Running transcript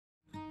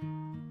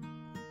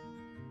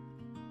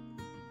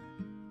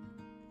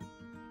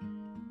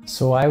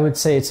So I would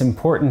say it's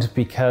important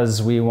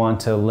because we want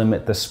to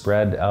limit the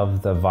spread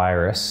of the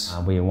virus.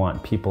 We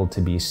want people to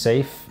be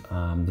safe.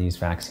 These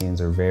vaccines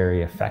are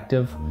very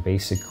effective.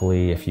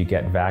 Basically, if you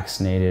get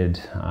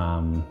vaccinated,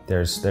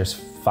 there's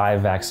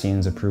 5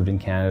 vaccines approved in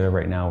Canada.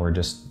 Right now, we're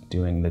just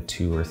doing the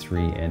 2 or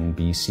 3 in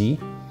BC.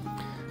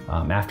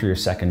 After your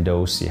second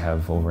dose, you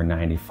have over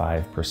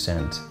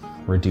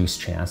 95%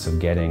 reduced chance of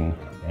getting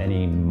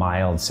any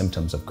mild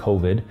symptoms of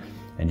COVID,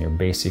 and you're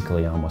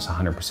basically almost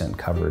 100%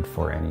 covered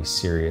for any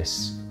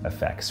serious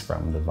effects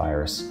from the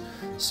virus.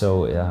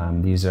 So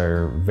these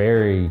are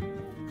very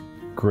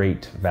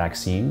great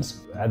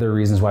vaccines. Other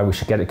reasons why we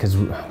should get it, because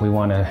we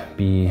want to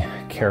be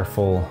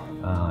careful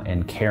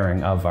and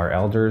caring of our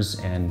elders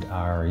and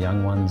our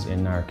young ones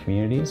in our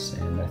communities.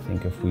 And I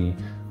think if we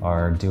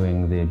are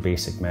doing the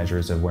basic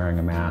measures of wearing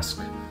a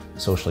mask,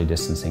 socially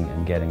distancing,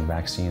 and getting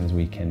vaccines,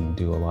 we can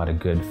do a lot of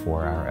good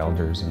for our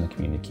elders in the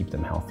community, keep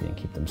them healthy and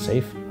keep them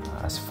safe.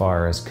 As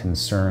far as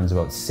concerns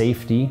about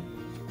safety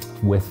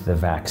with the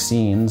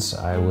vaccines,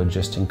 I would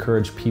just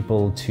encourage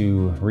people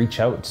to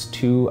reach out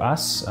to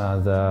us,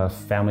 the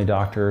family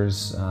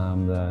doctors,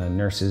 the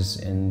nurses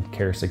in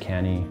Carrier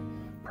Sekani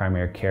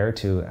Primary Care,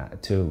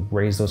 to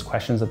raise those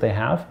questions that they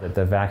have. That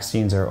the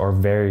vaccines are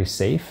very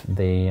safe.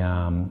 The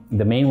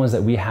main ones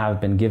that we have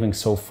been giving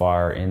so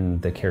far in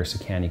the Carrier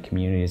Sekani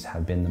communities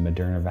have been the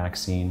Moderna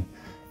vaccine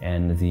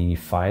and the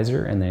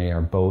Pfizer, and they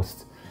are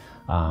both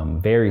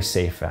very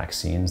safe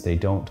vaccines. They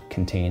don't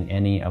contain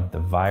any of the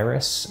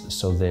virus,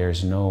 so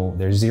there's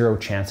zero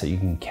chance that you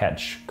can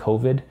catch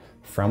COVID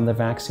from the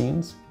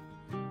vaccines.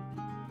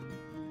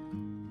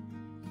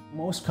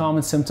 Most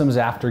common symptoms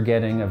after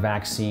getting a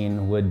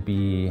vaccine would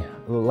be,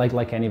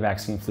 like any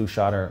vaccine, flu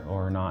shot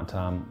or not,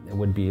 it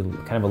would be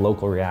kind of a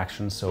local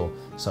reaction, so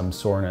some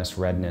soreness,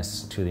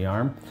 redness to the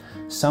arm.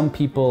 Some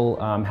people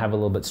have a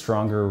little bit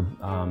stronger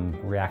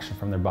reaction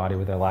from their body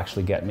where they'll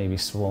actually get maybe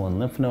swollen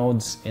lymph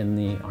nodes in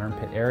the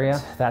armpit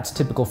area. That's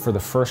typical for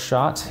the first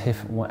shot.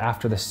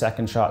 After the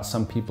second shot,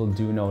 some people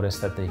do notice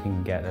that they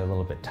can get a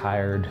little bit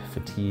tired,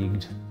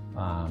 fatigued,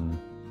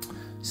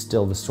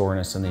 still the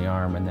soreness in the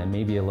arm, and then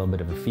maybe a little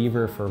bit of a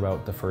fever for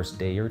about the first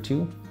day or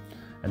 2.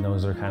 And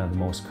those are kind of the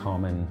most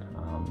common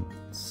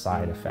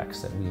side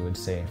effects that we would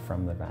say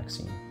from the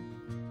vaccine.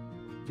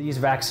 These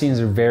vaccines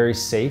are very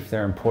safe.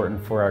 They're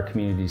important for our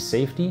community's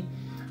safety.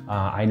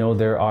 I know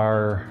there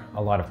are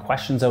a lot of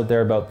questions out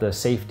there about the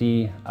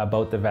safety,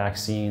 about the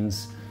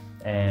vaccines,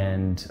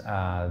 and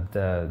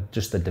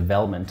just the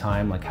development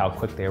time, like how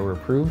quick they were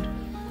approved.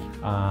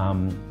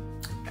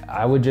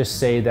 I would just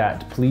say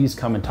that please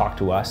come and talk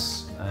to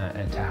us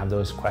and to have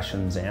those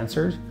questions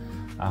answered.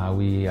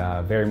 We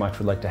very much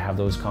would like to have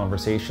those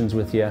conversations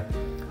with you.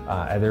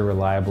 Other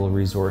reliable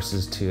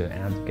resources to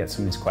get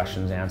some of these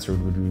questions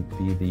answered would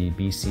be the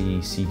BC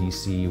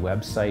CDC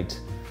website.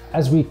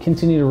 As we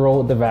continue to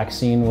roll out the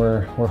vaccine,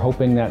 we're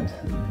hoping that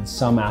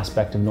some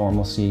aspect of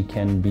normalcy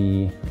can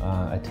be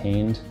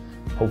attained.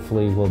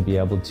 Hopefully we'll be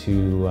able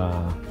to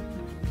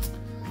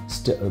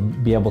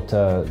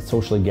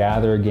socially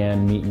gather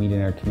again, meet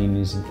in our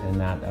communities,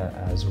 and that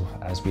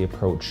as we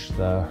approach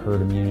the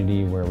herd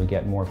immunity, where we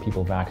get more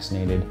people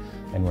vaccinated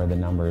and where the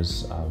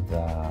numbers of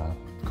the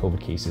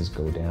COVID cases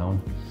go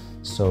down.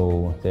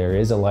 So there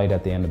is a light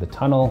at the end of the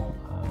tunnel.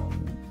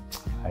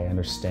 I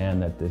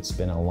understand that it's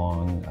been a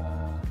long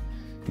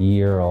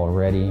year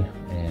already,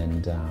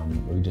 and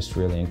we just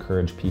really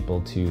encourage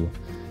people to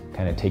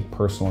kind of take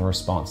personal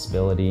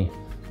responsibility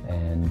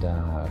and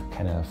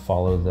kind of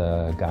follow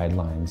the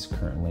guidelines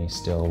currently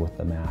still with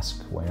the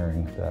mask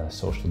wearing, the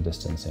social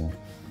distancing,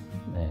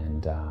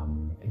 and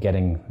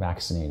getting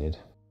vaccinated.